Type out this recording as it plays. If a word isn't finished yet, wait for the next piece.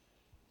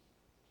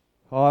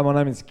Hi, my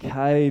name is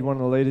Cade, one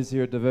of the leaders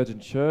here at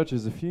Divergent Church.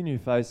 There's a few new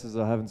faces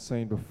I haven't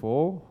seen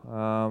before.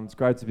 It's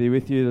great to be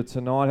with you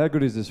tonight. How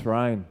good is this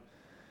rain?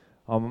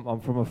 I'm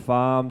from a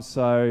farm,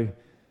 so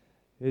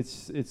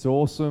it's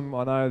awesome.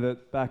 I know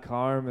that back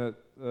home,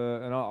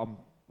 I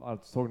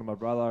was talking to my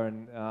brother,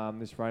 and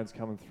this rain's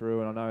coming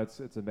through, and I know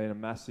it's been a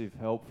massive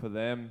help for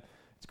them.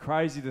 It's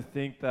crazy to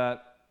think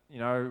that,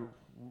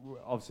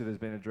 obviously there's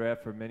been a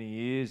drought for many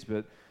years,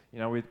 but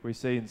we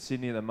see in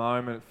Sydney at the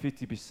moment,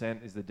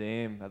 50% is the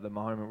dam at the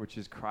moment, which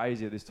is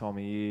crazy at this time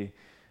of year.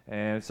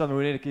 And it's something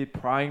we need to keep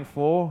praying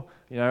for.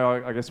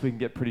 I guess we can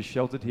get pretty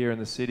sheltered here in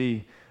the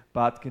city,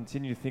 but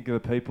continue to think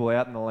of the people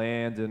out in the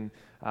land and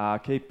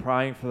keep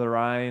praying for the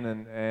rain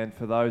and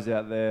for those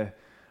out there.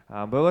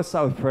 But let's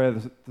start with prayer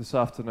this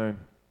afternoon.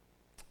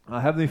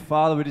 Heavenly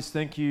Father, we just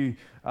thank you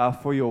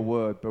for your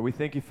word, but we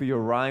thank you for your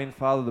rain,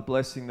 Father, the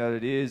blessing that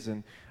it is.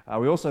 And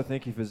we also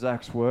thank you for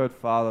Zach's word,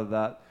 Father,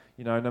 that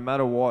no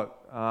matter what,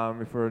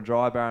 if we're a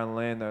dry, barren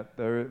land,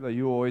 that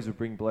you always will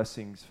bring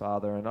blessings,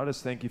 Father. And I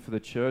just thank you for the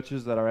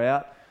churches that are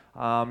out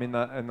in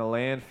the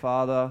land,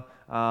 Father,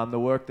 the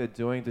work they're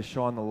doing to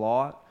shine the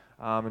light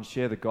and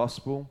share the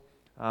gospel,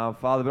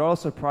 Father. But I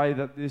also pray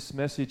that this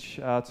message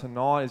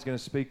tonight is going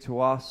to speak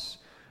to us.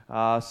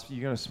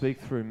 You're going to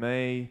speak through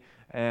me,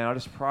 and I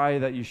just pray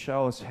that you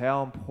show us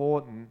how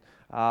important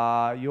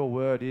your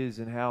word is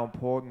and how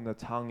important the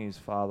tongue is,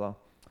 Father.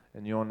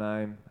 In your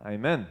name,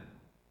 amen.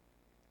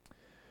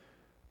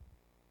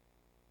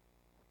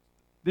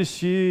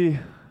 This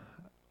year,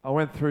 I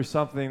went through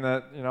something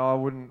that, I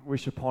wouldn't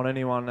wish upon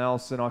anyone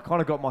else, and I kind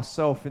of got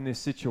myself in this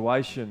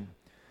situation.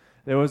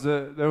 There was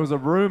a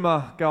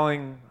rumor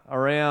going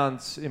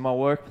around in my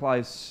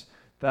workplace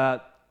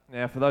that,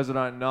 now for those that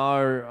don't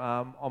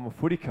know, I'm a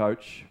footy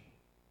coach,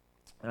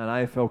 an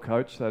AFL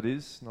coach, that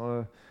is.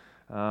 And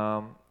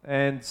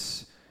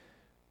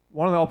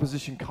one of the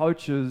opposition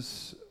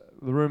coaches,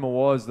 the rumor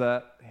was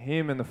that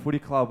him and the footy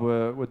club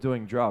were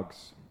doing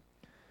drugs.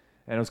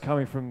 And it was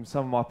coming from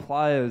some of my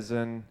players,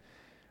 and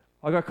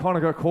I got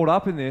caught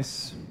up in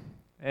this,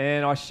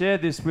 and I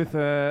shared this with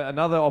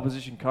another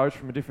opposition coach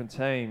from a different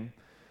team.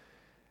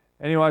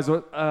 Anyways,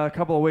 a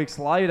couple of weeks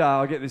later,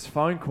 I get this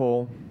phone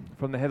call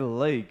from the head of the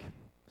league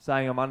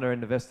saying I'm under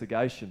an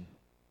investigation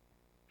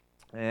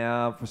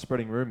for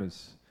spreading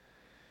rumours.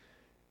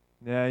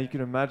 Now, you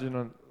can imagine,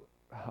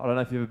 I don't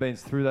know if you've ever been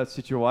through that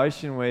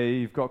situation where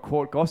you've got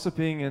caught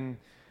gossiping, and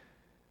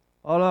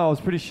I don't know, I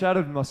was pretty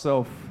shattered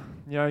myself.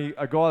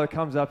 A guy that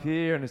comes up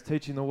here and is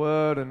teaching the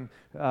word and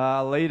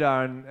a leader,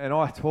 and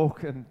I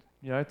talk and,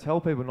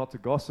 tell people not to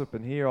gossip,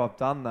 and here I've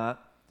done that.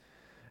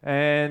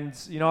 And,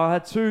 I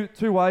had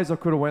two ways I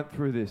could have went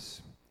through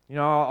this. I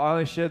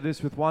only shared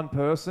this with one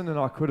person, and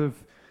I could have,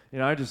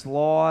 just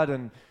lied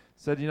and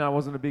said, it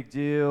wasn't a big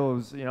deal. It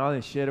was, I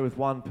only shared it with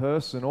one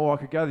person. Or I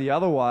could go the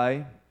other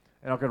way,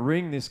 and I could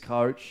ring this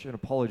coach and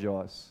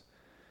apologise.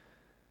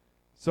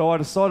 So I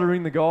decided to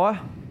ring the guy,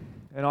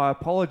 and I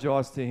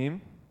apologised to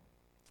him.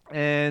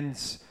 And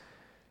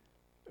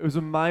it was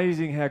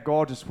amazing how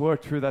God just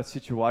worked through that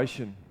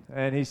situation.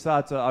 And he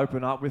started to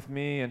open up with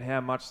me and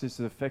how much this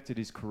had affected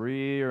his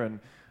career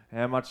and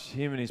how much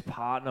him and his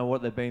partner,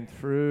 what they've been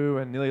through,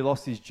 and nearly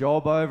lost his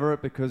job over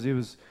it because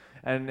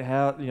and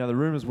how, the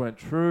rumours weren't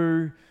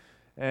true.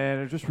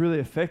 And it just really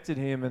affected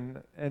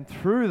him. And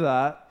through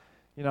that,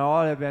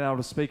 I have been able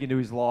to speak into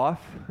his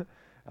life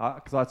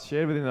because I'd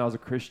shared with him that I was a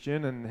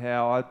Christian and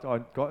how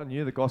I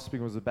knew that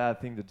gossiping was a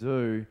bad thing to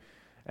do.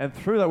 And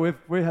through that,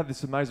 we've had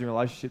this amazing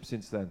relationship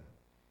since then.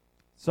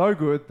 So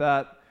good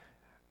that,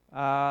 and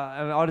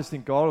I just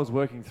think God was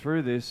working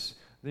through this.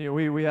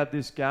 We had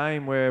this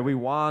game where we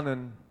won,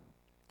 and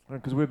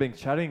because we've been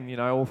chatting,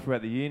 all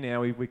throughout the year now,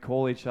 we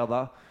call each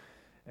other.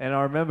 And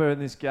I remember in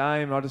this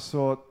game, I just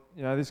thought,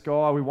 this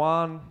guy, we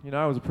won. It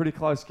was a pretty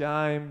close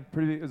game.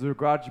 It was a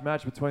grudge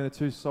match between the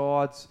two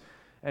sides.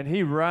 And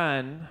he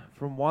ran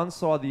from one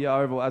side of the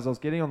oval as I was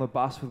getting on the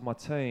bus with my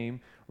team,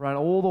 ran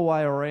all the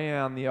way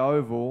around the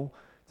oval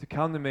to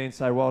come to me and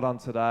say, well done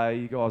today,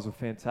 you guys were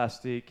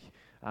fantastic,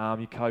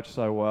 you coached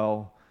so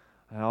well.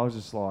 And I was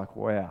just like,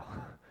 wow,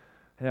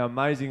 how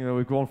amazing that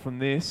we've gone from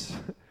this,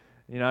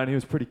 and he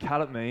was pretty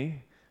cut at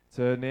me,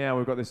 to now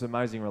we've got this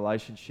amazing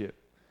relationship.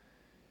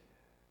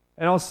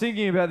 And I was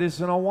thinking about this,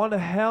 and I wonder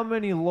how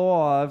many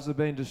lives have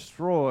been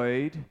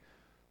destroyed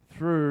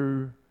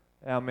through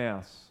our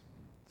mouths,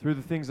 through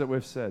the things that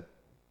we've said.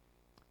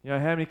 How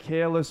many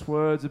careless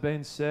words have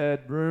been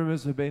said,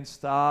 rumours have been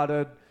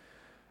started,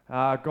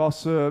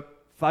 gossip,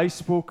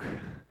 Facebook.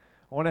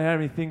 I wonder how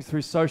many things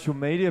through social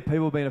media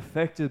people have been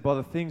affected by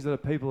the things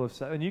that people have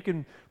said. And you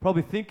can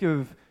probably think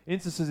of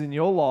instances in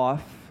your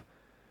life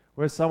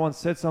where someone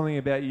said something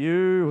about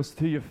you or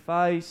to your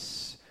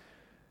face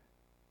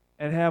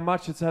and how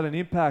much it's had an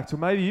impact. Or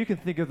maybe you can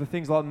think of the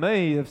things like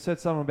me have said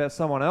something about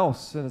someone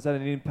else and it's had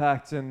an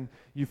impact and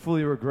you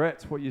fully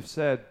regret what you've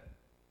said.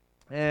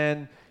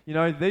 And,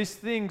 these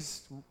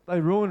things, they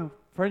ruin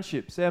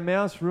friendships. Our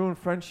mouths ruin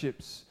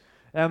friendships.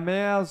 Our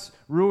mouths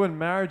ruin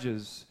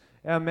marriages.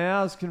 Our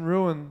mouths can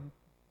ruin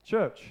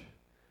church.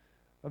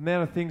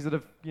 amount of things that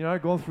have,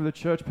 gone through the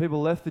church.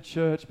 People left the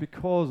church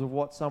because of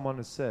what someone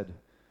has said.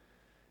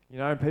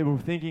 And people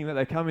thinking that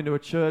they come into a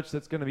church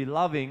that's going to be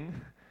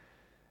loving,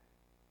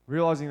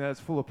 realizing that it's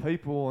full of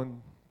people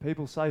and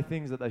people say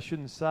things that they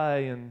shouldn't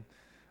say, and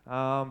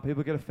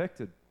people get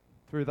affected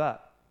through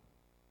that.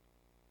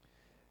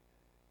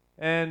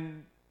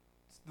 And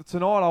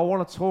tonight I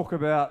want to talk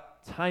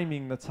about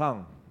taming the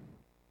tongue.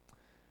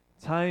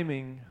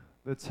 Taming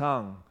the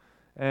tongue.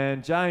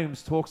 And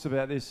James talks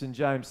about this in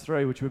James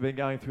 3, which we've been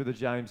going through the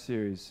James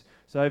series.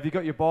 So if you've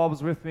got your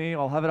Bibles with me,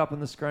 I'll have it up on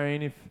the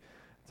screen. If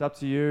it's up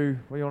to you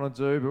what you want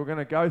to do. But we're going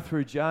to go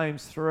through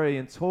James 3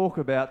 and talk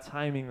about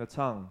taming the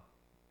tongue.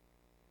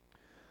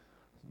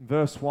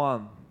 Verse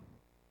 1.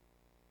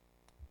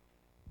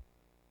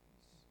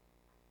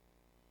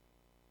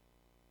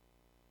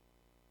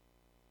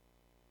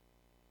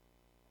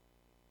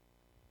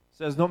 It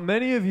says, "Not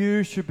many of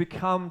you should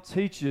become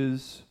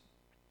teachers,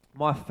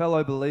 my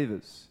fellow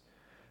believers,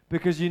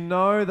 because you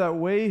know that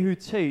we who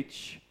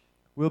teach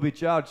will be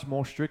judged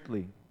more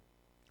strictly.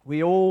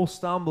 We all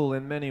stumble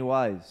in many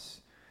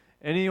ways.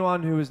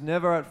 Anyone who is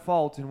never at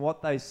fault in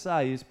what they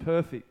say is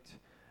perfect,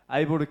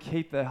 able to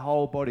keep their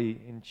whole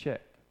body in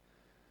check."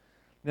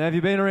 Now, if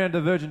you've been around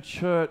Divergent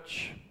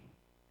Church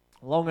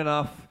long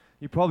enough,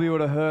 you probably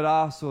would have heard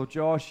us or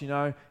Josh,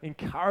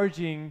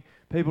 encouraging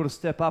people to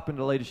step up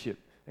into leadership,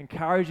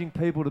 encouraging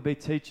people to be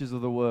teachers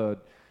of the word.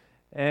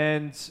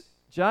 And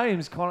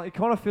James kind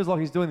of feels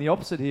like he's doing the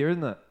opposite here,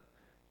 isn't it?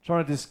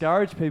 Trying to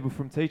discourage people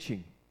from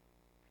teaching.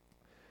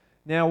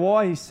 Now,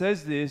 why he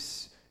says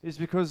this is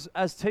because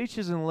as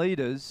teachers and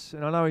leaders,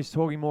 and I know he's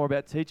talking more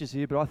about teachers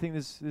here, but I think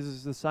this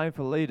is the same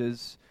for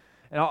leaders.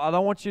 And I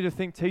don't want you to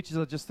think teachers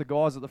are just the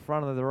guys at the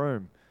front of the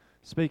room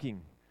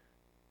speaking.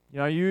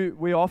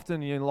 We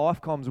often in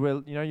life comms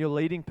where you're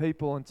leading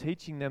people and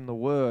teaching them the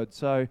word.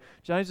 So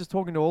James is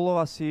talking to all of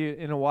us here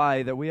in a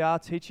way that we are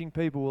teaching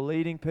people, we're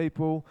leading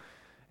people,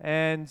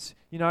 and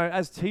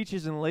as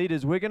teachers and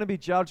leaders, we're going to be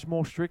judged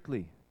more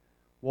strictly.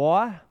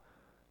 Why?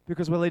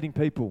 Because we're leading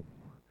people.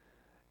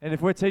 And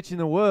if we're teaching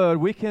the word,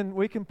 we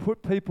can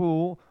put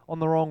people on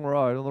the wrong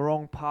road, on the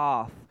wrong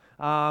path.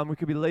 We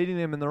could be leading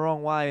them in the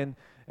wrong way.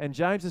 And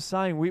James is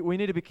saying we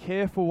need to be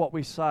careful what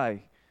we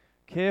say.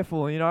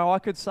 Careful. I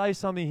could say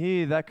something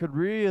here that could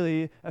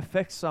really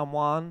affect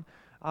someone,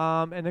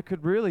 and it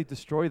could really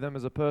destroy them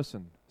as a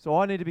person. So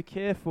I need to be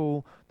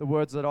careful the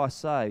words that I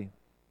say.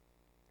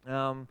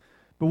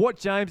 But what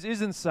James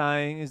isn't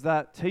saying is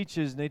that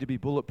teachers need to be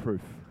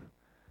bulletproof.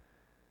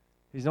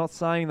 He's not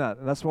saying that.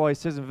 And that's why he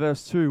says in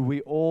verse 2,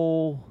 we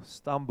all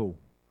stumble.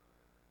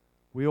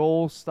 We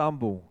all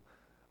stumble.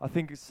 I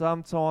think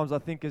sometimes,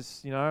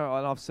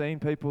 and I've seen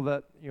people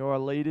that are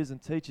leaders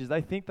and teachers,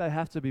 they think they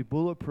have to be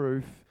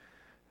bulletproof,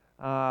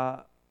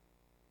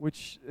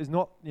 which is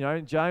not,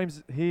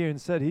 James here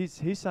instead,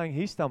 he's saying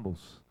he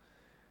stumbles.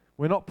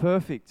 We're not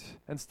perfect.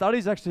 And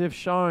studies actually have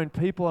shown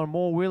people are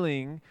more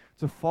willing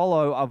to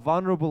follow a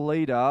vulnerable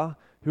leader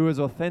who is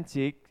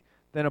authentic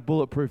than a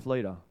bulletproof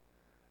leader.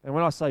 And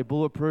when I say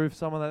bulletproof,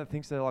 someone that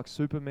thinks they're like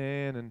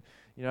Superman and,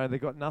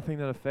 they've got nothing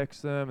that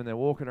affects them and they're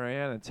walking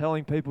around and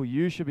telling people,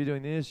 you should be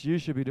doing this, you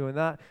should be doing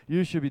that,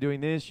 you should be doing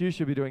this, you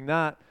should be doing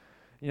that.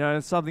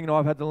 It's something that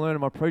I've had to learn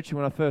in my preaching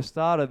when I first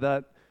started,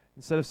 that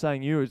instead of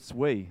saying you, it's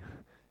we,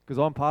 because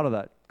I'm part of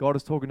that. God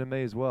is talking to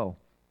me as well.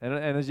 And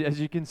as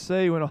you can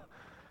see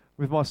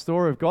with my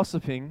story of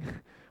gossiping,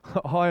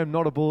 I am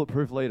not a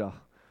bulletproof leader.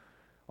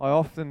 I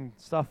often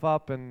stuff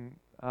up and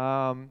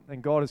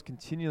God has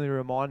continually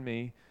remind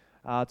me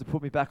to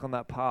put me back on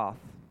that path.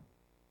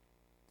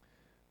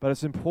 But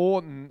it's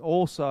important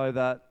also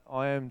that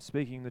I am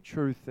speaking the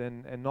truth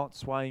and not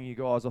swaying you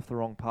guys off the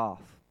wrong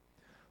path.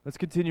 Let's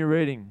continue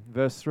reading.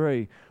 Verse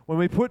 3. When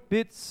we put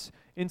bits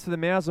into the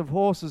mouths of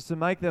horses to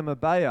make them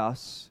obey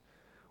us,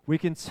 we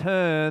can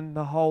turn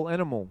the whole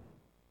animal.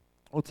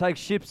 Or take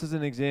ships as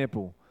an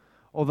example.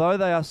 Although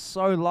they are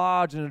so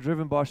large and are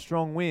driven by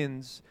strong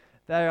winds,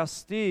 they are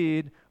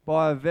steered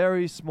by a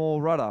very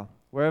small rudder,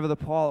 wherever the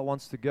pilot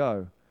wants to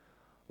go.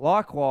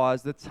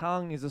 Likewise, the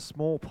tongue is a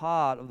small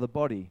part of the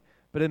body,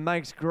 but it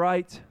makes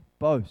great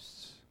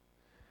boasts.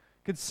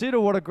 Consider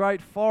what a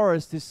great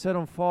forest is set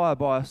on fire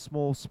by a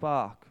small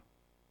spark.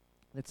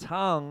 The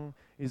tongue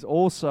is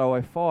also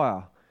a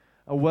fire,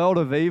 a world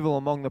of evil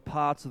among the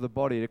parts of the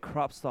body. It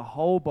corrupts the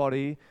whole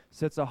body,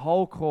 sets a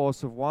whole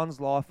course of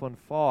one's life on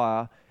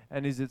fire,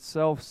 and is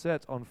itself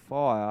set on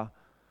fire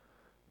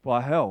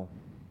by hell.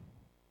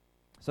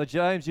 So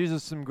James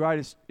uses some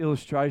great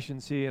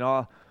illustrations here,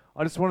 and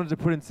I just wanted to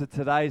put into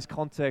today's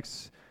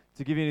context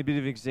to give you a bit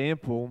of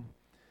example.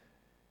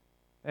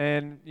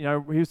 And, he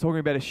was talking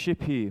about a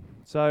ship here.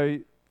 So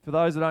for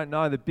those that don't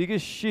know, the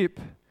biggest ship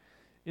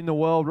in the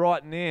world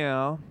right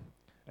now,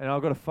 and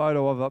I've got a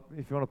photo of it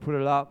if you want to put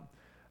it up.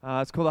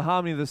 It's called the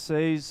Harmony of the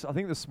Seas. I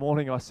think this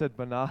morning I said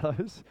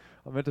Barbados.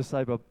 I meant to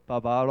say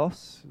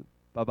Barbados,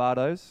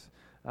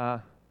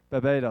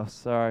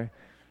 sorry.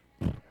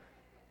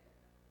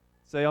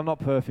 See, I'm not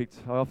perfect.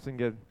 I often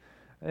get...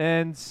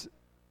 And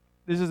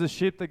this is the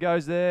ship that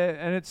goes there,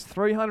 and it's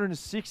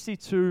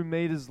 362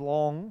 meters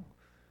long.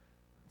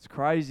 It's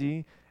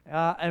crazy.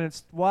 And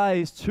it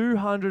weighs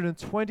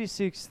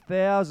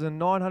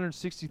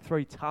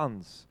 226,963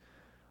 tons.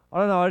 I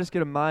don't know, I just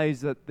get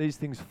amazed that these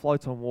things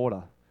float on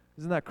water.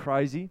 Isn't that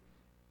crazy?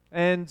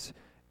 And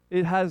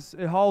it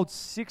holds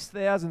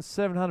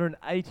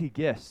 6,780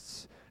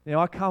 guests.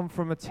 Now, I come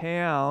from a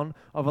town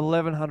of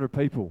 1,100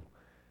 people.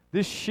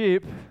 This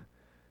ship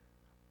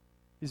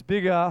is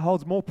bigger,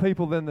 holds more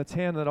people than the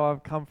town that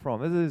I've come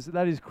from.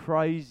 That is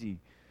crazy.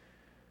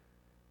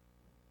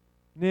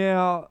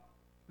 Now,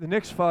 the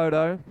next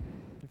photo,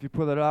 if you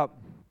put it up,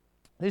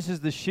 this is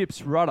the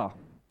ship's rudder.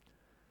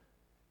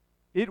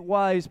 It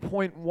weighs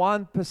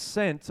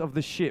 0.1% of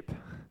the ship.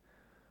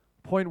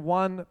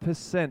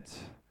 0.1%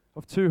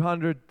 of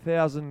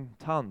 200,000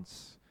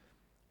 tons.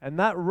 And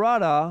that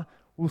rudder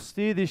will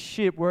steer this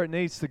ship where it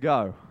needs to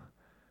go.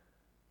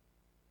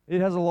 It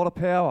has a lot of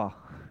power.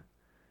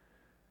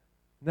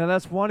 Now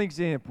that's one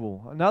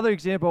example. Another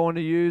example I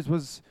wanted to use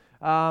was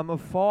of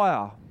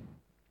fire.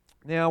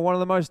 Now, one of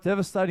the most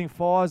devastating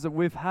fires that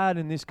we've had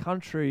in this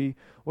country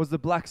was the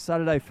Black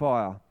Saturday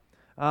fire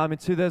in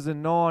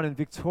 2009 in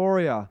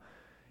Victoria.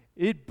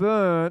 It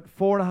burnt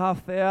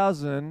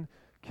 4,500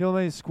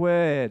 kilometres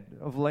squared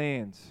of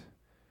land.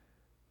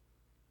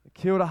 It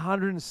killed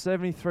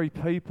 173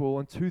 people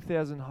and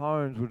 2,000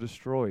 homes were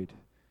destroyed. Do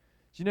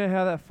you know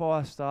how that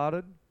fire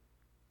started?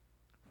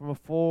 From a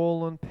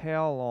fallen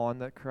power line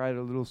that created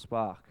a little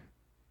spark.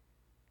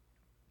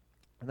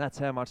 And that's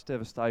how much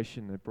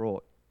devastation it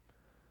brought.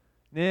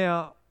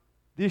 Now,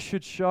 this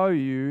should show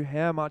you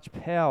how much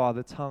power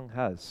the tongue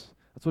has.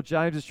 That's what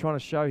James is trying to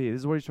show here.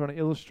 This is what he's trying to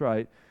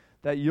illustrate.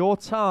 That your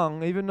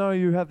tongue, even though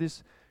you have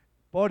this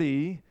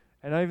body,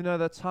 and even though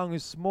that tongue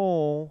is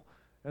small,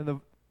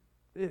 and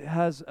it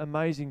has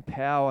amazing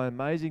power,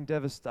 amazing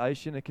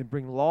devastation. It can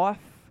bring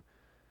life,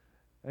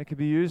 and it can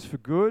be used for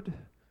good,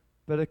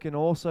 but it can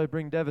also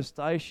bring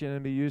devastation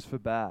and be used for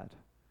bad.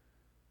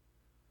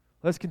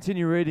 Let's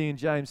continue reading in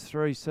James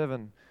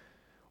 3:7.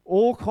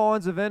 All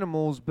kinds of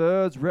animals,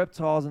 birds,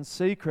 reptiles, and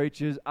sea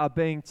creatures are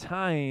being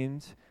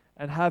tamed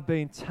and have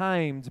been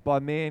tamed by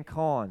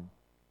mankind.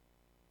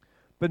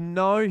 But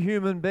no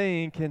human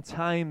being can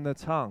tame the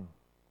tongue.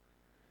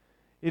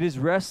 It is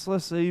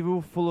restless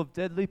evil, full of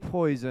deadly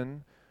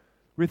poison.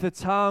 With the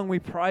tongue we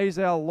praise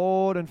our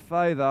Lord and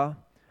Father,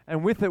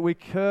 and with it we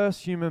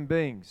curse human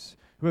beings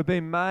who have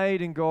been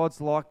made in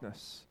God's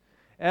likeness.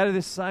 Out of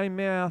this same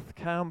mouth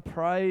come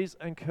praise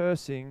and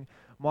cursing.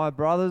 My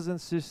brothers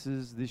and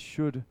sisters, this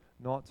should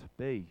not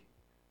be.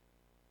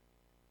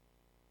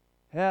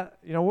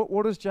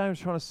 What is James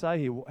trying to say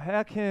here?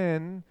 How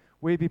can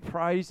we be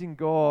praising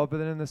God, but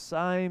then in the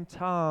same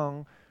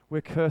tongue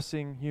we're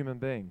cursing human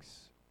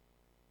beings?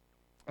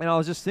 And I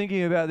was just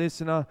thinking about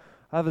this, and I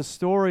have a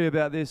story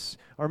about this.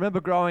 I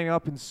remember growing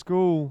up in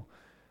school,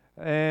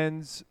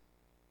 and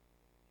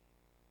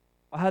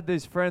I had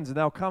these friends, and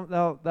they were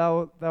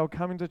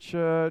coming to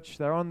church.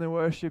 They were on the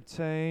worship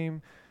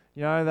team.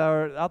 They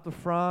were up the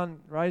front,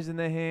 raising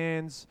their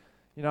hands,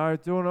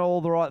 doing all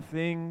the right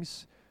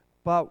things.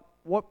 But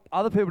what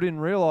other people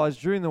didn't realize,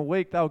 during the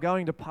week, they were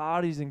going to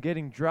parties and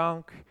getting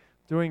drunk,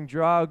 doing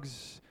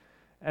drugs,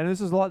 and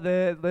this is like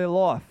their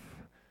life.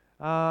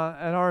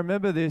 And I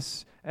remember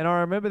this, and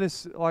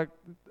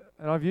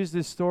I've used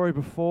this story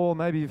before,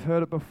 maybe you've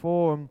heard it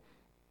before. And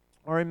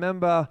I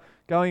remember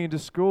going into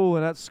school,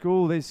 and at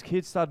school, these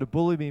kids started to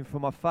bully me for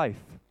my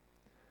faith.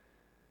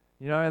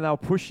 And they were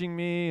pushing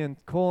me and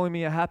calling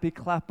me a happy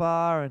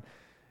clapper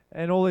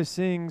and all these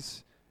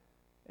things.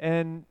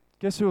 And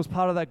guess who was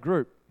part of that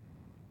group?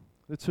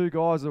 The two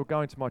guys that were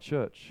going to my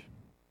church.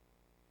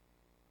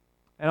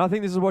 And I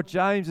think this is what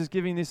James is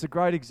giving this a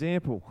great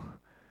example.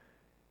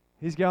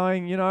 He's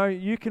going,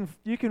 you can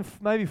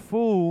maybe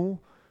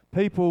fool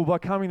people by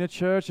coming to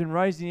church and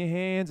raising your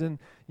hands and,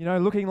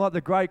 looking like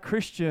the great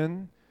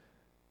Christian,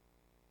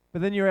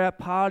 but then you're out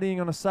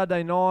partying on a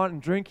Saturday night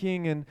and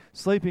drinking and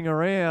sleeping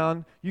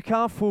around. You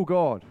can't fool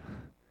God.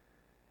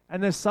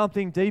 And there's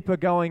something deeper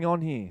going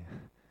on here.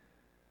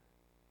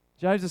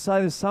 James is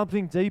saying there's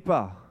something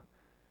deeper.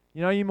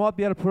 You might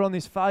be able to put on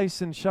this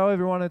face and show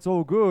everyone it's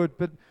all good,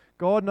 but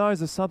God knows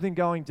there's something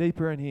going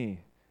deeper in here.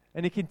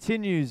 And he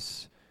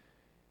continues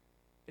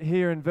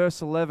here in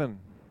verse 11.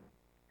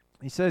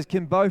 He says,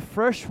 can both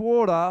fresh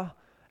water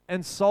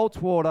and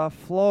salt water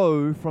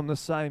flow from the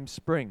same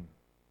spring?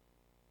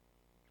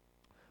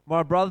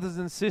 My brothers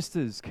and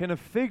sisters, can a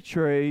fig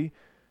tree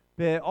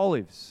bear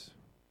olives,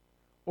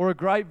 or a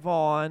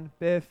grapevine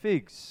bear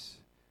figs?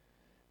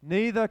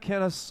 Neither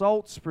can a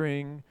salt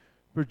spring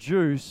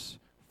produce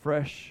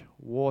fresh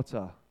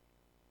water.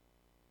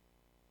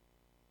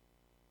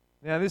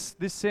 Now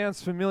this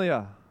sounds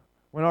familiar.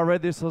 When I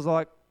read this, I was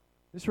like,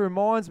 this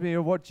reminds me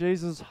of what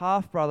Jesus'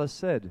 half-brother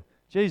said.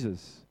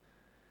 Jesus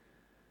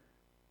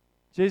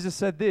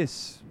said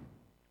this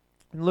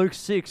in Luke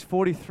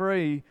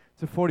 6:43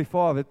 to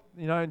 45.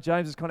 And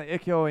James is kind of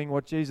echoing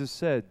what Jesus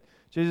said.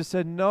 Jesus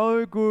said,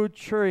 no good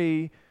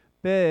tree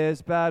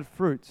bears bad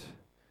fruit,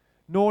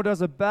 nor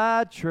does a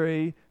bad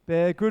tree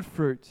bear good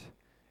fruit.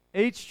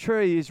 Each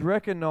tree is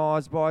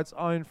recognized by its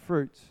own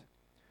fruit.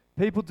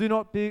 People do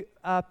not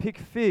pick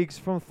figs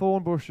from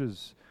thorn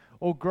bushes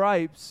or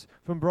grapes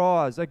from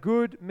briars. A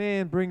good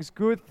man brings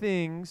good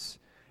things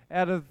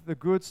out of the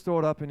good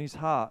stored up in his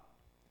heart.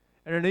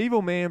 And an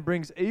evil man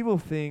brings evil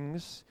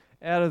things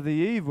out of the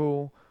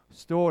evil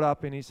stored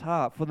up in his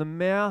heart. For the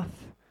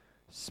mouth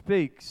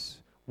speaks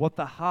what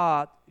the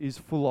heart is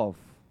full of.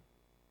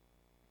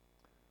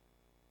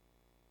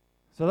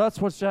 So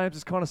that's what James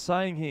is kind of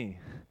saying here.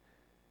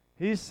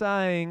 He's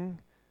saying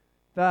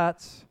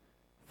that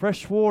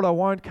fresh water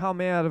won't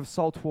come out of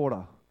salt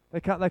water.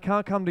 They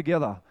can't come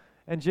together.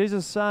 And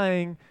Jesus is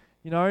saying,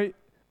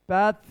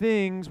 bad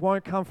things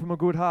won't come from a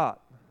good heart.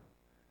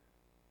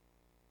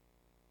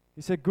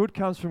 He said good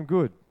comes from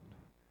good.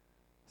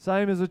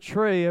 Same as a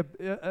tree,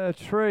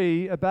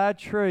 a bad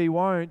tree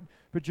won't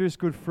produce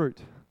good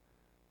fruit.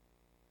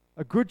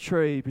 A good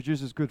tree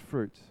produces good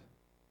fruit.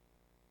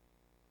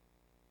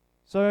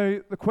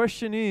 So the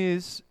question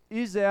is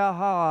our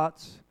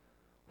heart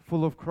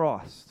full of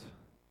Christ?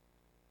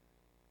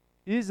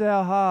 Is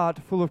our heart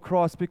full of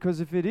Christ?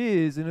 Because if it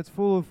is, and it's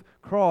full of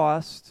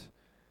Christ,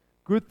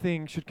 good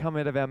things should come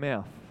out of our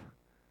mouth.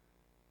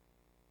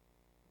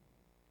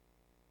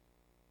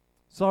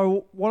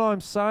 So what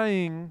I'm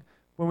saying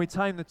when we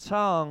tame the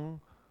tongue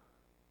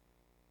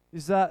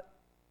is that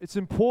it's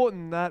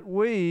important that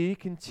we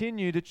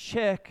continue to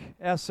check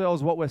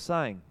ourselves what we're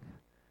saying.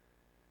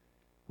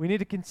 We need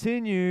to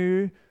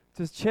continue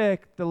to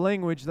check the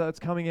language that's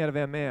coming out of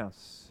our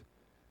mouths.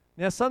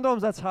 Now,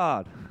 sometimes that's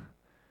hard.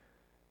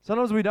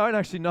 Sometimes we don't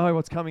actually know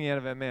what's coming out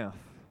of our mouth.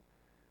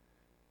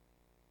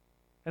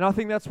 And I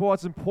think that's why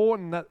it's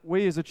important that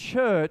we as a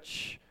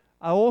church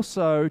are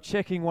also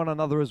checking one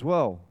another as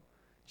well.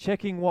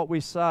 Checking what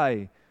we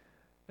say.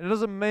 And it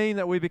doesn't mean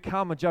that we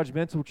become a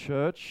judgmental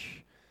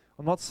church.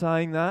 I'm not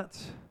saying that.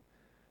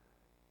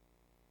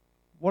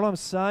 What I'm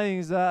saying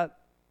is that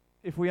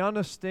if we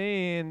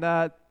understand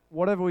that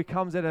whatever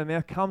comes out of our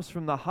mouth comes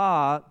from the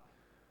heart,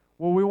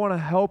 well, we want to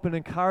help and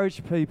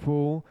encourage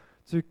people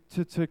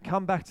to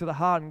come back to the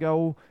heart and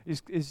go,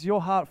 is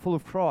your heart full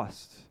of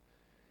Christ?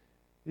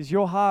 Is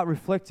your heart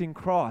reflecting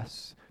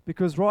Christ?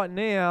 Because right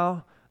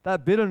now,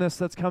 that bitterness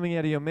that's coming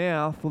out of your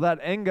mouth, or that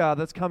anger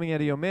that's coming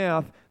out of your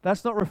mouth,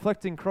 that's not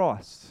reflecting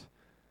Christ.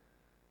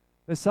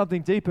 There's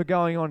something deeper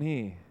going on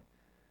here.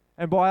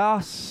 And by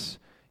us,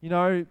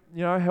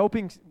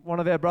 helping one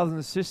of our brothers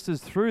and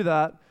sisters through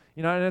that,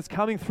 and it's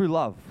coming through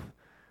love.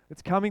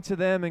 It's coming to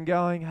them and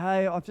going,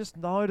 hey, I've just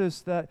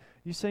noticed that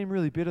you seem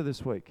really bitter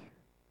this week.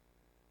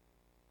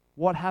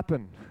 What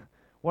happened?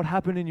 What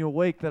happened in your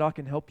week that I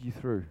can help you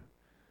through?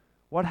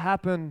 What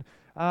happened,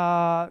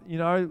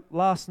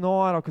 last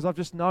night? Because I've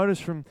just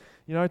noticed from,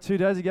 2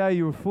 days ago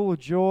you were full of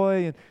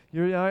joy,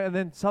 and and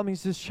then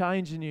something's just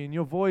changed in you, in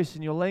your voice,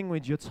 in your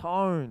language, your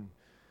tone.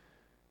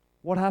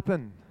 What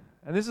happened?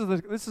 And this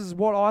is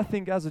what I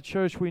think as a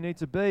church we need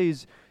to be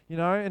is,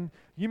 and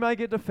you may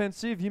get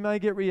defensive, you may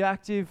get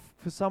reactive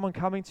for someone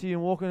coming to you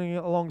and walking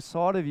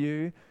alongside of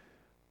you,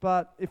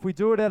 but if we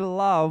do it out of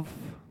love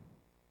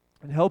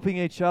and helping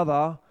each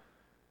other,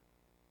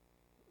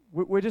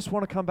 we just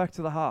want to come back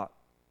to the heart.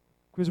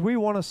 Because we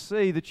want to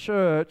see the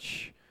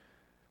church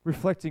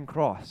reflecting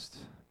Christ.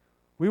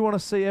 We want to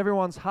see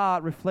everyone's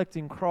heart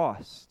reflecting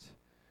Christ.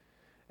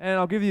 And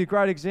I'll give you a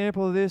great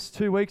example of this.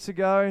 2 weeks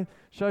ago,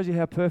 shows you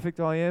how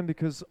perfect I am,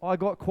 because I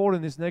got caught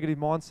in this negative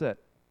mindset.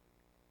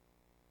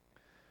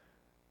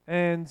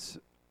 And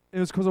it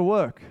was because of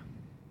work.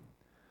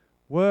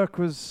 Work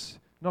was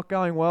not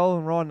going well,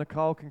 and Ryan and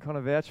Nicole can kind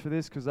of vouch for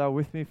this because they were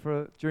with me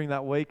during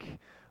that week. I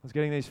was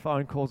getting these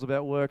phone calls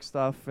about work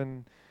stuff,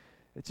 and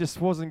it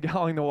just wasn't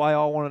going the way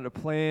I wanted to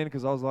plan,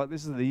 because I was like,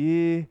 this is the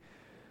year.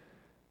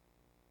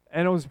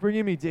 And it was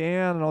bringing me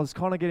down, and I was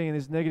kind of getting in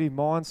this negative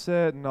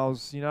mindset, and I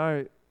was,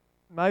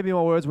 maybe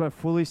my words weren't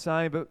fully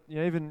saying, but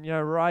even,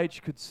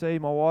 Rach could see,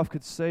 my wife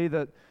could see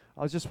that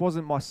I just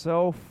wasn't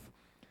myself.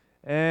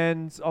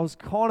 And I was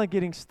kind of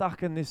getting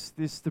stuck in this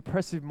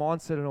depressive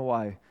mindset in a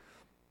way.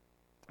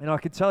 And I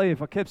could tell you,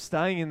 if I kept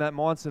staying in that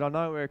mindset, I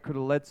know where it could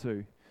have led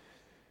to.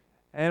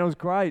 And it was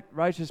great.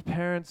 Rachel's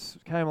parents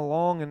came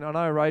along, and I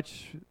know Rach,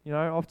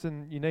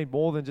 often you need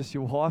more than just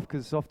your wife,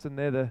 because often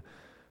they're the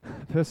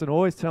person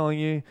always telling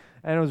you.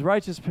 And it was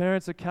Rachel's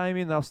parents that came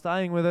in, they were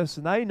staying with us,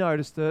 and they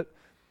noticed it,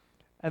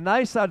 and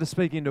they started to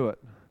speak into it.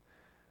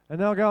 And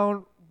they were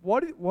going,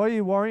 why are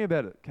you worrying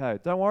about it,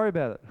 Kate? Don't worry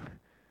about it.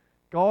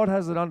 God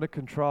has it under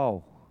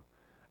control.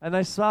 And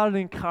they started to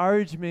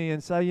encourage me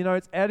and say,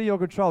 it's out of your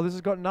control. This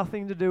has got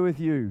nothing to do with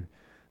you.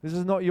 This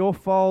is not your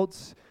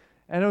fault.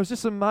 And it was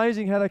just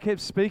amazing how they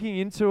kept speaking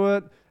into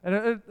it.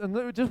 And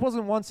it just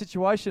wasn't one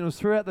situation. It was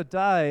throughout the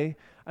day.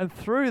 And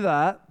through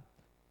that,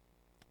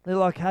 they're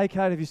like, hey,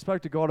 Kate, have you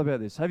spoke to God about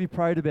this? Have you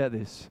prayed about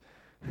this?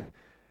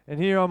 And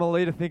here I'm a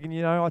leader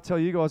thinking, I tell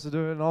you guys to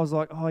do it. And I was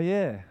like, oh,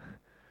 yeah.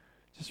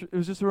 It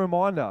was just a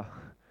reminder.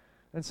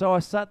 And so I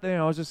sat there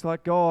and I was just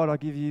like, God, I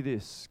give you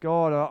this.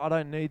 God, I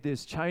don't need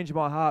this. Change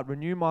my heart.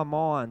 Renew my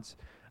mind.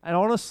 And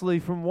honestly,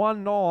 from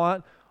one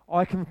night,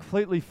 I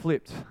completely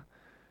flipped.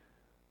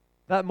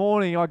 That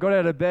morning I got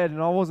out of bed and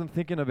I wasn't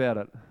thinking about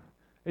it.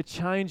 It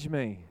changed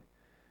me.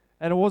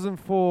 And it wasn't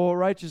for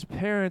Rachel's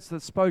parents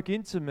that spoke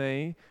into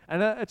me.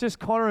 And it just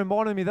kind of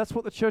reminded me that's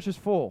what the church is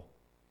for.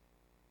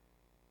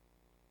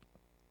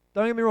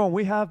 Don't get me wrong,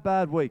 we have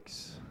bad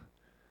weeks.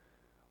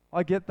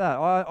 I get that.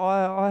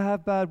 I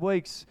have bad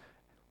weeks.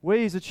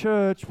 We as a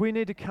church, we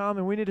need to come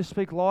and we need to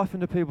speak life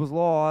into people's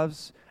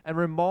lives and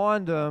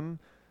remind them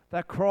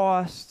that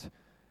Christ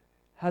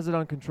has it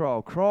under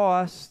control.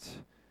 Christ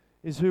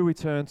is who we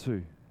turn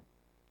to.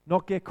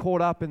 Not get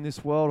caught up in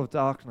this world of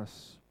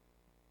darkness.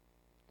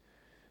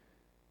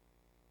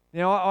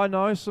 Now, I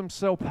know some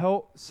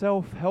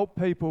self-help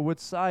people would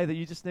say that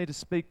you just need to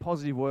speak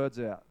positive words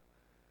out.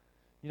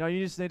 You know,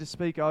 you just need to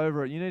speak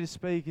over it. You need to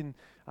speak and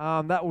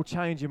that will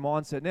change your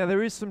mindset. Now,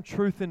 there is some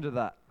truth into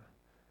that.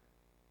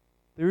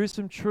 There is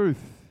some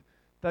truth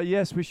that,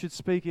 yes, we should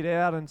speak it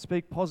out and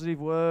speak positive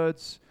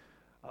words.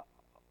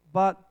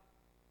 But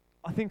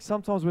I think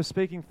sometimes we're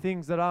speaking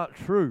things that aren't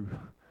true.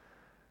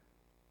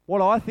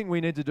 What I think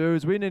we need to do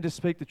is we need to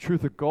speak the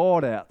truth of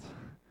God out.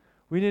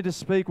 We need to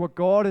speak what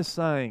God is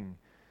saying,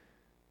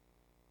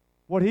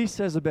 what He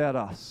says about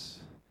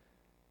us,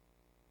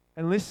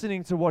 and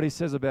listening to what He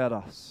says about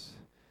us.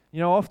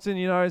 You know, often,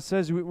 it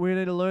says we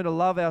need to learn to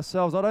love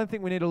ourselves. I don't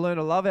think we need to learn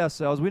to love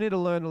ourselves. We need to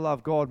learn to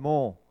love God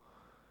more.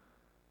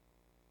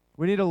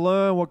 We need to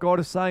learn what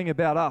God is saying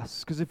about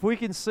us. Because if we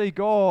can see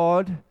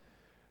God,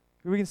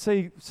 we can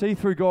see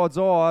through God's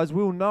eyes,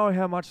 we'll know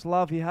how much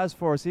love He has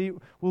for us. He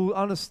will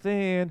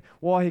understand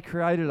why He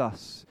created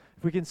us.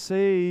 If we can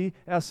see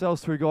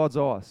ourselves through God's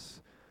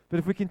eyes. But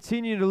if we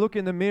continue to look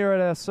in the mirror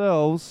at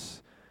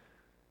ourselves,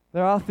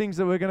 there are things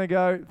that we're going to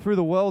go through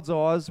the world's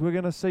eyes. We're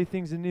going to see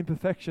things in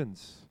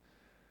imperfections.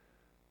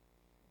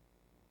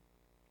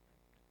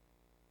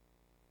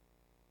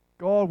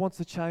 God wants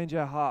to change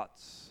our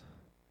hearts.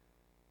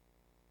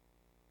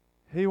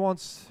 He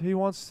wants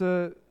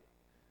to,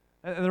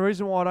 and the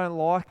reason why I don't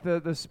like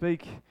the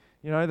speak,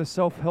 the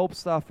self-help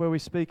stuff where we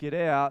speak it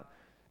out,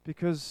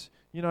 because,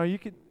 you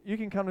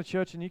can come to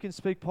church and you can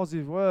speak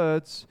positive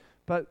words,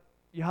 but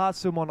your heart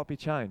still might not be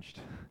changed.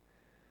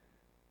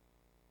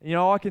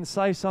 I can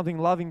say something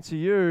loving to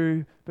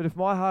you, but if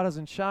my heart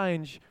doesn't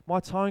change, my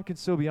tone can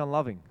still be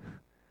unloving.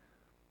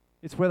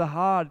 It's where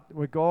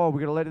we're going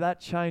to let that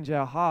change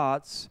our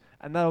hearts,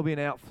 and that'll be an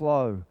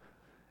outflow.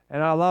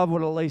 And I love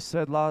what Elise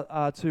said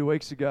 2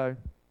 weeks ago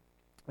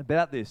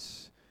about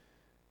this.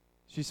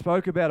 She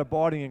spoke about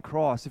abiding in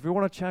Christ. If we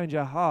want to change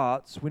our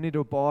hearts, we need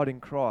to abide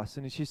in Christ.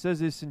 And she says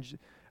this,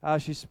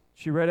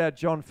 she read out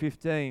John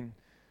 15.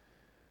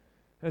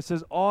 It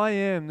says, I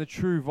am the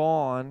true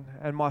vine,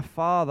 and my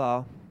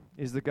Father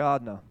is the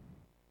gardener.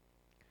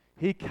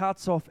 He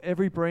cuts off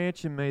every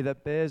branch in me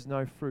that bears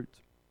no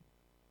fruit.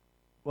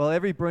 Well,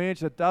 every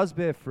branch that does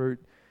bear fruit,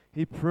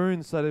 He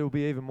prunes so that it will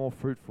be even more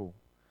fruitful.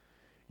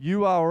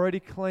 You are already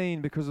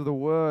clean because of the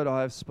word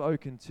I have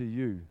spoken to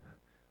you,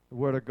 the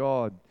word of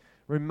God.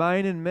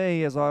 Remain in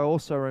me as I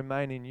also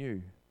remain in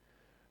you.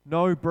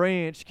 No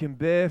branch can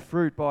bear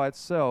fruit by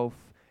itself.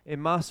 It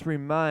must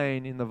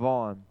remain in the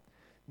vine.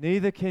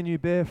 Neither can you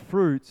bear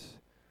fruit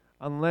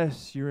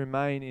unless you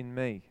remain in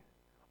me.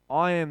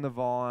 I am the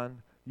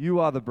vine, you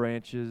are the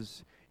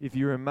branches. If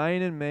you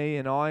remain in me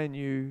and I in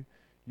you,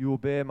 you will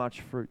bear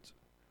much fruit.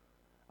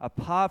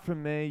 Apart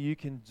from me, you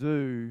can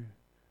do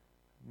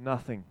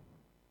nothing.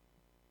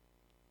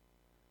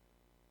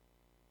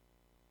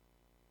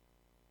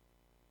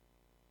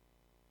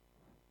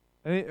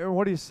 And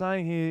what he's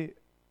saying here,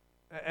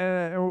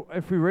 and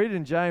if we read it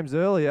in James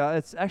earlier,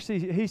 it's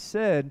actually, he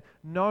said,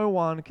 no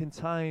one can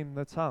tame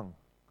the tongue.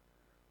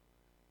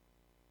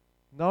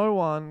 No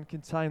one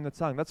can tame the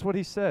tongue. That's what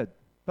he said.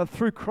 But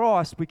through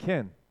Christ, we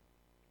can.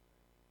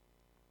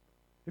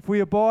 If we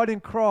abide in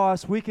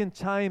Christ, we can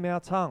tame our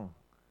tongue.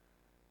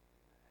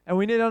 And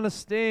we need to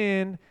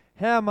understand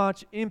how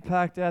much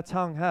impact our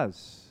tongue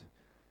has.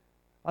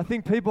 I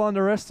think people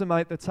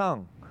underestimate the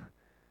tongue.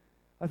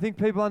 I think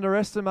people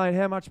underestimate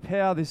how much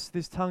power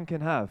this tongue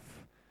can have.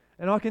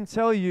 And I can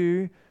tell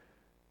you,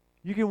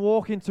 you can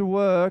walk into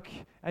work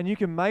and you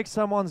can make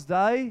someone's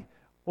day,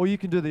 or you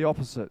can do the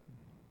opposite.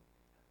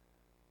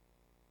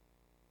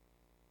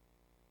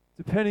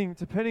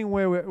 Depending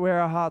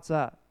where our heart's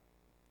at.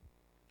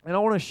 And I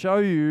want to show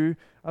you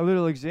a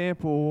little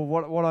example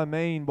of what I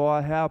mean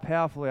by how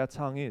powerful our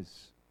tongue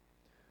is.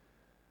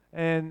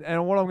 And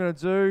what I'm going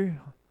to do,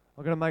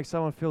 I'm going to make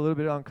someone feel a little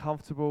bit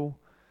uncomfortable.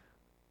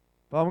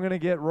 But I'm going to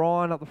get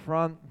Ryan up the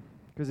front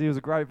because he was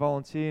a great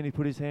volunteer and he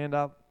put his hand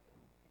up.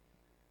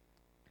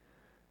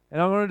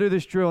 And I'm going to do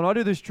this drill. And I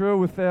do this drill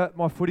with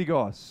my footy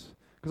guys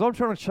because I'm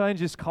trying to change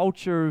this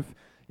culture of,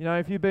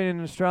 if you've been in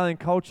an Australian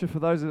culture, for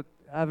those that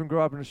haven't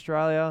grew up in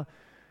Australia,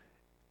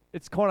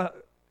 it's kind of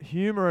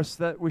humorous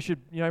that we should,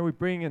 we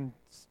bring in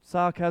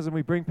sarcasm,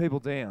 we bring people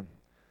down.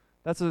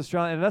 That's an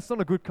Australian, and that's not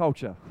a good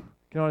culture,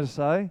 can I just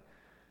say?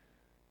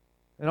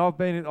 And I've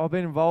been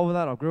involved in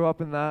that. I grew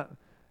up in that.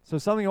 So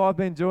something I've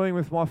been doing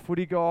with my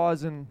footy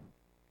guys, and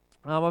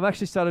I've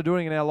actually started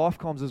doing in our life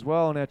comms as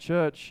well in our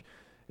church,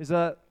 is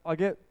that I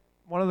get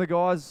one of the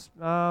guys,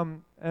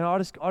 and I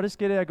just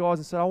get our guys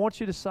and say, I want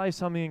you to say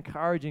something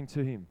encouraging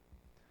to him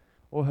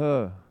or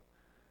her.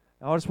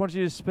 And I just want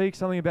you to speak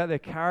something about their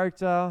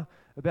character,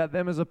 about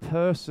them as a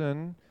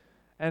person,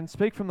 and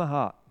speak from the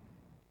heart.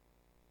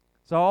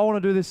 So I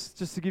want to do this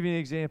just to give you an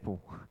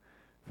example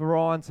for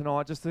Ryan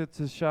tonight, just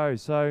to show.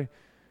 So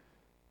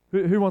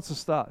who wants to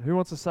start? Who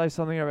wants to say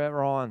something about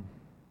Ryan?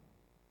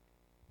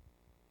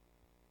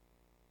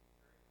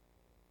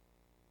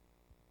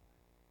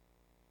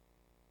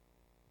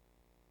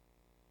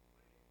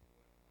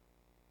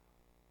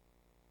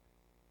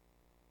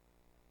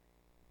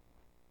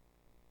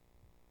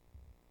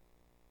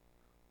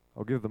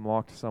 I'll give the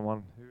mic to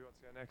someone. Who wants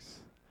to go next?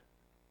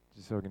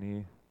 Just so I can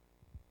hear.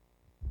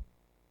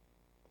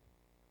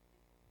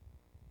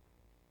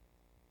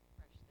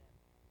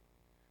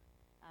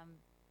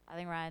 I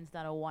think Ryan's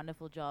done a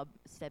wonderful job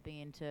stepping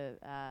into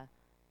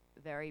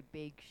very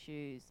big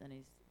shoes, and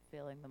he's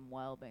filling them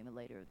well, being the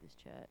leader of this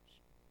church.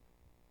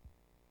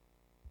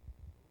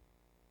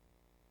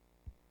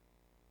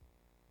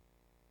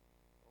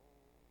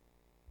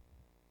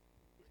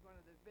 He's one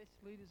of the best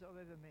leaders I've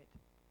ever met.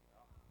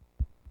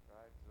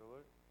 Great,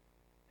 Zulu.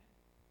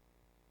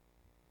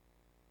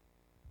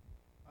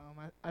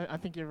 I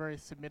think you're very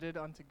submitted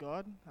unto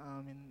God,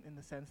 in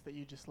the sense that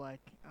you just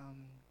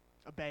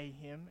obey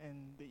Him,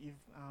 and that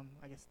you've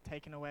I guess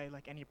taken away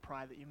like any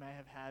pride that you may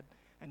have had,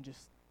 and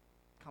just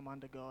come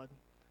under God,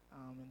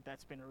 and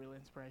that's been a real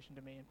inspiration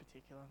to me in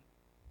particular.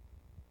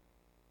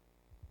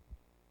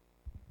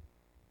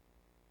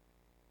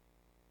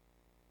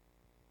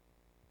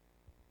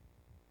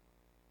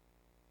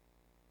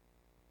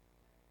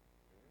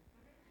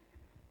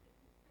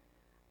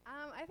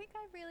 I think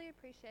I really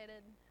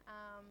appreciated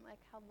like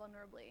how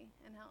vulnerably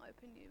and how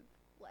open you've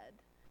led,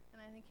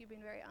 and I think you've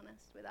been very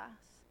honest with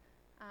us,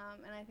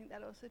 and I think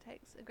that also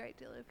takes a great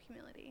deal of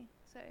humility.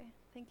 So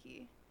thank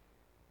you.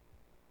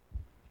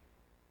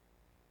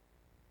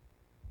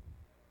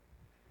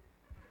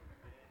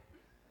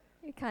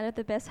 You're kind of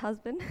the best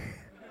husband.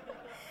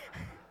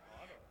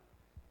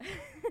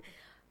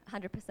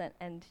 100%,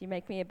 and you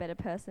make me a better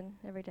person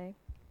every day.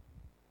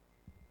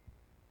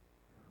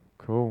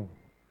 Cool.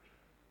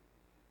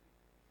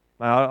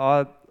 Mate,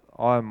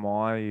 I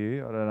admire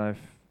you. I don't know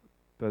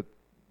but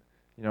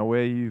you know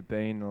where you've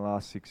been in the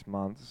last 6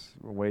 months,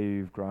 where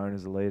you've grown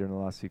as a leader in the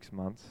last 6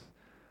 months.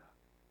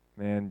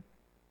 Man,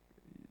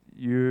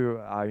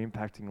 you are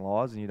impacting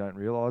lives and you don't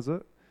realise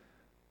it.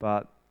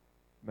 But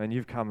man,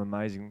 you've come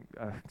amazing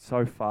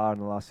so far in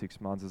the last 6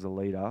 months as a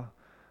leader,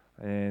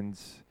 and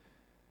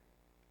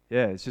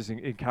yeah, it's just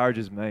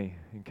encourages me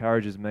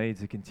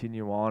to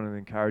continue on, and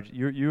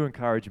you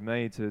encourage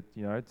me to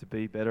to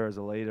be better as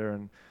a leader,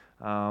 and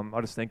I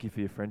just thank you for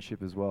your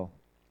friendship as well.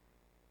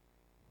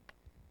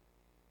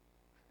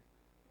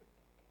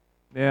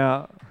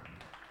 Now,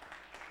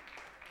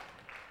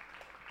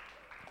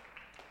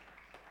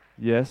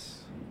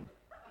 yes.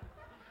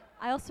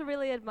 I also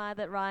really admire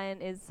that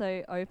Ryan is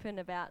so open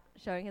about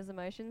showing his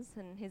emotions,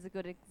 and he's a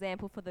good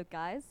example for the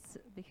guys,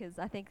 because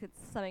I think it's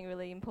something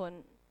really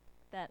important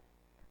that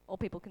all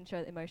people can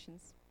show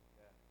emotions.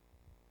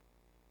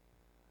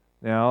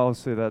 Now,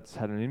 obviously, that's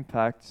had an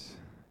impact.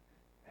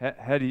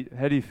 How do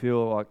you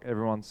feel like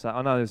everyone's saying?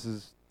 I know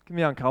this can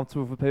be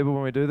uncomfortable for people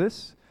when we do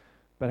this,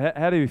 but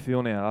how do you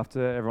feel now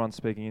after everyone's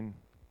speaking in?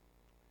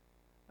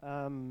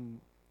 I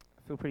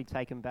feel pretty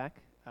taken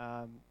back.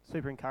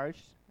 Super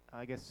encouraged.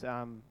 I guess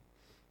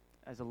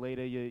as a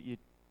leader, you're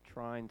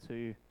trying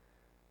to,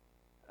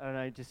 I don't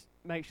know, just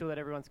make sure that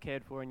everyone's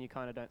cared for, and you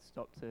kind of don't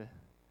stop to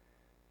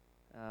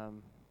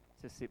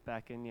sit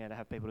back and to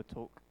have people to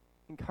talk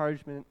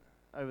encouragement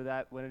over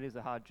that when it is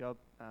a hard job.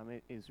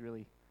 It is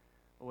really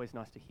always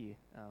nice to hear.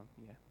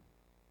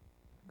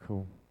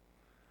 Cool.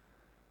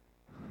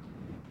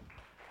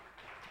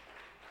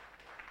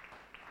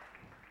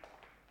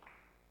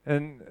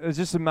 And it's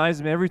just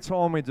amazing. Every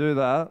time we do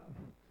that,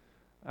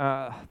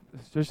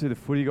 especially the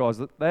footy guys,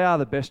 they are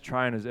the best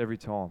trainers every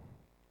time,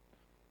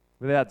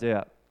 without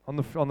doubt, on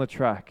the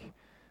track.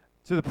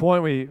 To the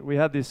point we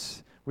had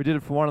this. We did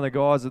it for one of the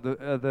guys at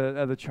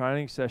the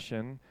training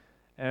session,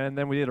 and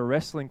then we did a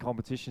wrestling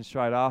competition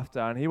straight after.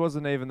 And he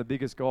wasn't even the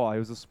biggest guy. He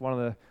was just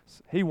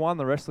he won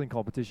the wrestling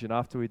competition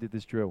after we did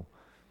this drill.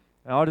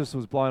 And I just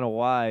was blown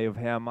away of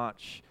how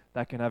much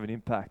that can have an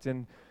impact.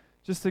 And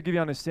just to give you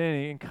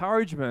understanding,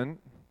 encouragement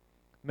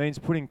means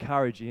putting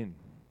courage in.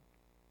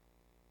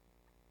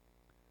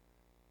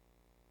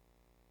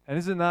 And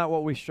isn't that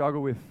what we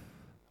struggle with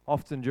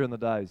often during the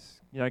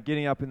days?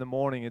 Getting up in the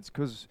morning, it's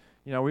because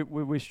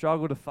we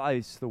struggle to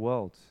face the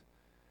world.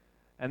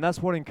 And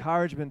that's what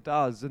encouragement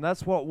does. And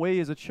that's what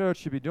we as a church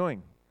should be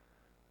doing.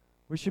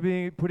 We should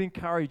be putting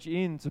courage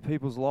into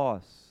people's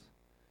lives.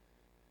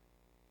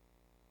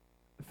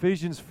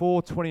 Ephesians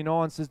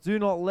 4:29 says, "Do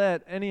not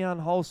let any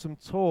unwholesome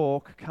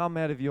talk come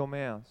out of your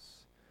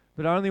mouths,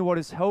 but only what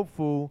is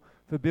helpful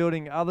for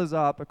building others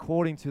up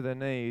according to their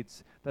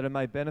needs, that it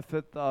may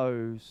benefit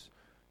those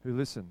who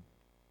listen."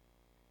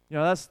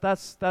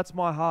 That's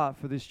my heart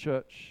for this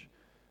church,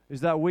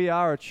 is that we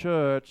are a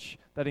church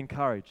that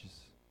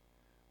encourages.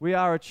 We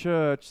are a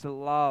church that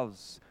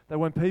loves, that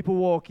when people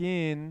walk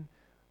in,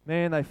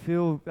 man, they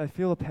feel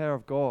the power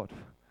of God.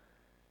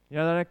 You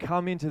know, they don't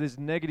come into this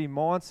negative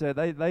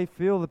mindset. They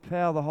feel the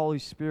power of the Holy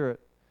Spirit.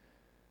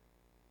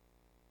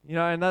 You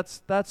know, and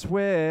that's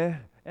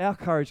where our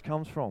courage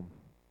comes from.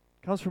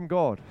 It comes from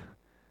God.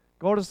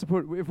 God is to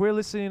put, if we're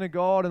listening to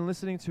God and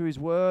listening to His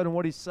Word and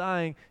what He's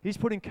saying, He's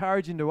putting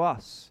courage into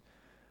us.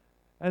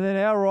 And then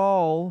our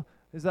role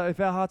is that if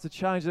our hearts are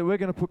changed, that we're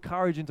going to put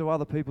courage into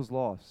other people's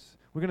lives.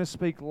 We're going to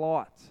speak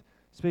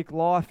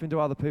life into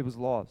other people's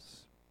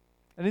lives.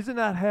 And isn't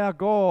that how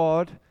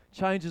God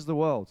changes the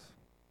world?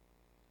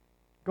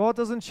 God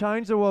doesn't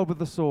change the world with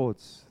the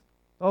swords.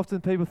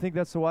 Often people think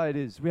that's the way it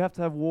is. We have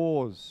to have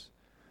wars.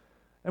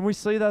 And we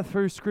see that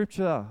through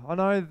Scripture. I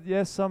know,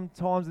 yes,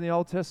 sometimes in the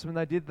Old Testament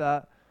they did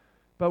that,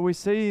 but we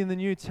see in the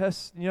New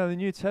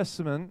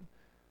Testament,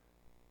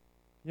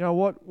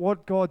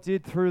 what God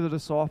did through the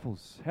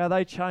disciples, how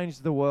they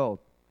changed the world.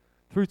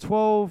 Through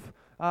 12,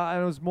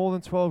 and it was more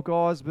than 12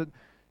 guys, but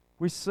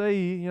we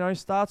see,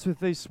 starts with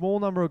these small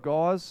number of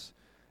guys,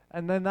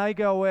 and then they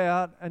go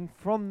out, and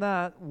from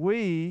that,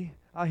 we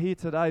are here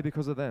today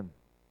because of them.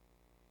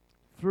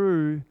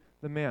 Through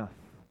the mouth.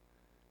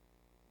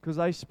 Because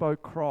they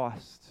spoke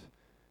Christ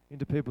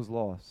into people's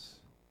lives.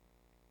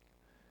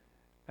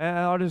 And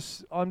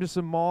I'm just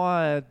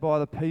admired by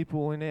the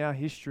people in our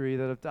history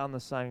that have done the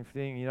same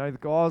thing. The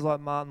guys like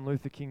Martin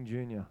Luther King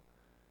Jr.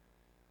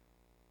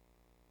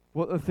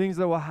 What the things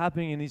that were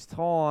happening in his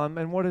time,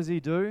 and what does he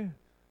do?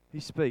 He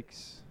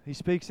speaks. He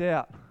speaks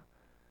out.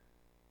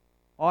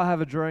 I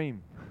have a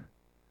dream.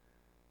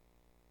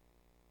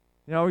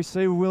 We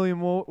see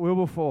William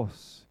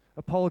Wilberforce,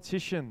 a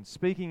politician,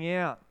 speaking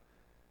out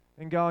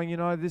and going,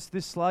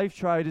 this slave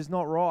trade is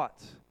not right,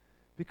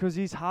 because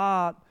his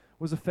heart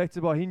was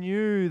affected by it. He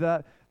knew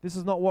that this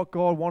is not what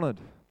God wanted.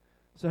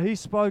 So he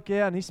spoke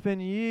out, and he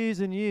spent years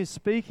and years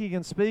speaking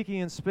and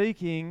speaking and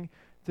speaking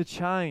to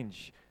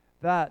change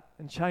that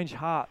and change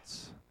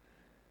hearts.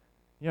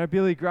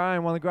 Billy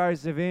Graham, one of the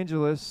greatest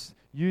evangelists,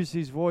 used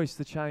his voice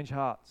to change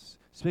hearts,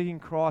 speaking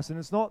Christ. And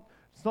it's not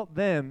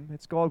them,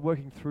 it's God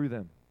working through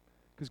them,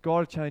 because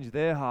God changed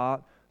their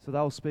heart, so they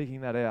were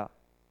speaking that out.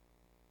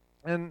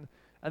 And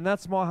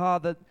that's my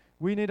heart, that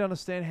we need to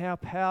understand how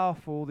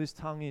powerful this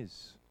tongue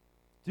is.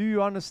 Do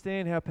you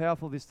understand how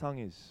powerful this tongue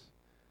is?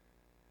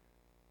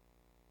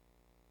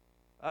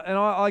 And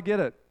I get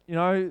it.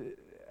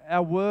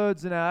 Our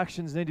words and our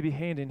actions need to be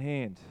hand in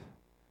hand.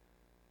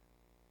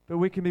 But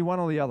we can be one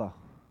or the other.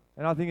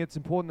 And I think it's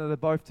important that they're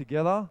both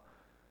together.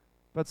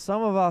 But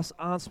some of us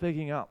aren't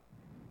speaking up.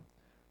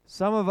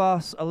 Some of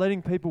us are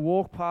letting people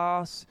walk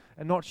past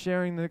and not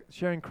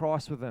sharing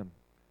Christ with them.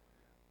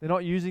 They're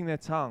not using their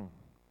tongue.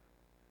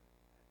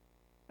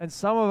 And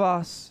some of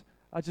us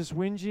are just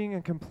whinging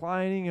and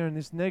complaining and in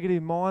this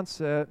negative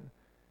mindset,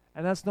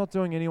 and that's not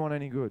doing anyone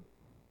any good.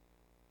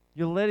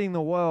 You're letting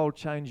the world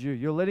change you.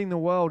 You're letting the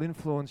world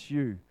influence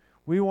you.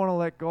 We want to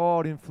let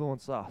God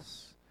influence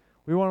us.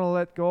 We want to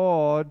let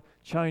God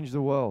change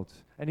the world.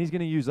 And He's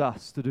going to use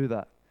us to do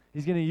that.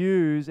 He's going to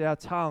use our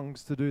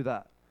tongues to do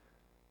that.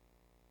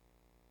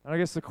 And I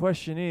guess the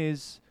question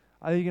is,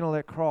 are you going to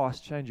let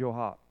Christ change your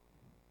heart?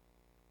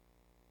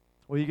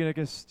 Or are you going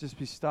to just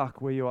be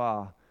stuck where you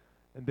are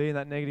and be in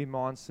that negative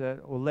mindset,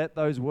 or let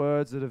those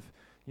words that have,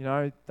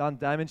 done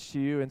damage to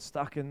you and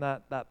stuck in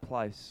that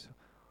place?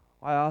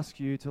 I ask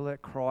you to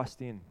let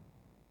Christ in.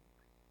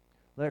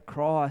 Let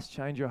Christ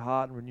change your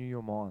heart and renew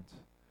your mind.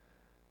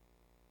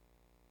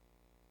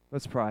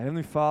 Let's pray.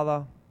 Heavenly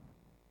Father,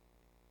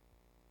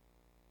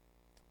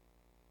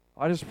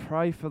 I just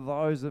pray for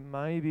those that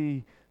may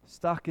be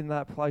stuck in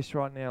that place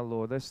right now,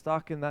 Lord. They're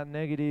stuck in that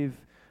negative,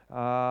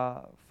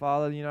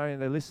 Father,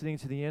 and they're listening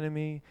to the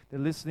enemy. They're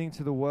listening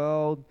to the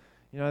world.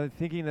 They're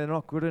thinking they're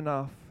not good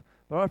enough.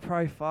 But I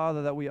pray,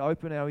 Father, that we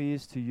open our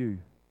ears to you.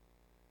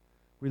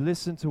 We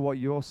listen to what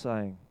you're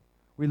saying.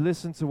 We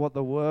listen to what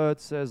the Word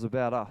says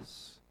about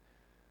us.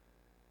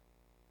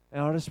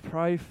 And I just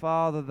pray,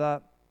 Father,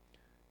 that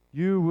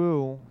you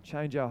will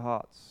change our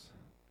hearts.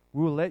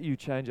 We will let you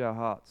change our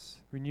hearts,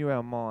 renew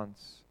our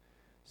minds,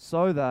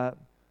 so that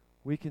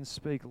we can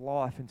speak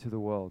life into the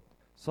world,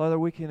 so that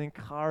we can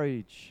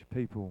encourage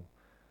people.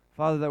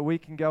 Father, that we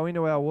can go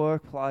into our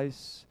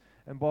workplace,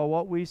 and by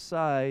what we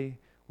say,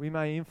 we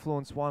may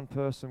influence one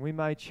person. We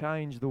may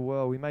change the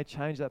world. We may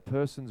change that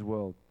person's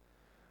world.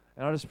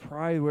 And I just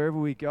pray wherever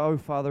we go,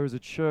 Father, as a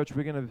church,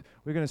 we're going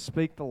to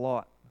speak the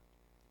light.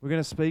 We're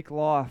going to speak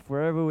life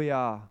wherever we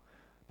are,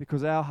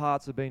 because our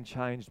hearts have been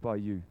changed by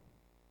you.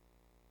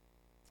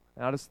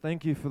 And I just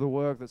thank you for the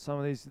work that some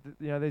of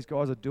these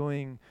guys are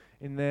doing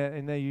in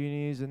their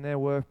unis and their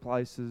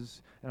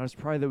workplaces. And I just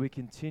pray that we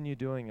continue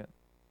doing it,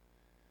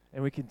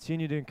 and we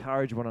continue to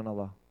encourage one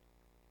another.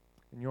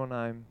 In your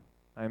name,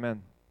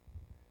 amen.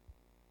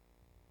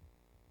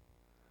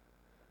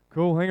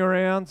 Cool, hang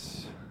around,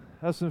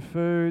 have some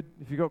food.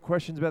 If you've got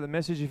questions about the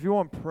message, if you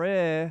want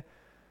prayer,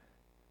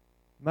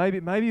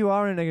 maybe you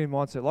are in a negative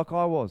mindset like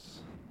I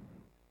was.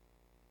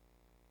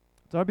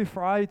 Don't be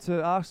afraid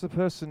to ask the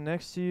person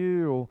next to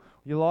you or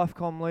your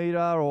lifecom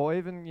leader, or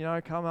even,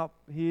 come up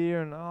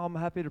here and, I'm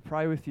happy to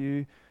pray with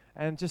you,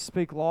 and just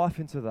speak life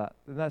into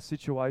that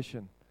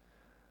situation.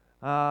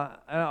 And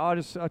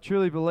I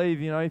truly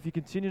believe, if you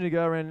continue to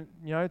go around,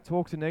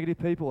 talk to negative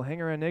people,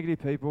 hang around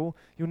negative people,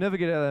 you'll never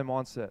get out of their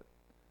mindset.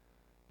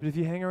 But if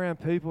you hang around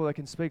people that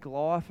can speak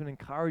life and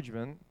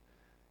encouragement,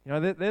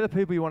 they're the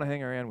people you want to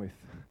hang around with.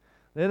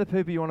 They're the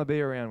people you want to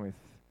be around with.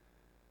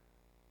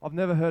 I've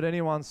never heard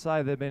anyone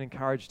say they've been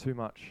encouraged too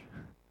much.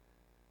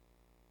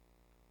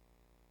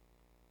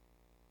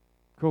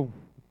 Cool.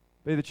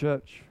 Be the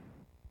church.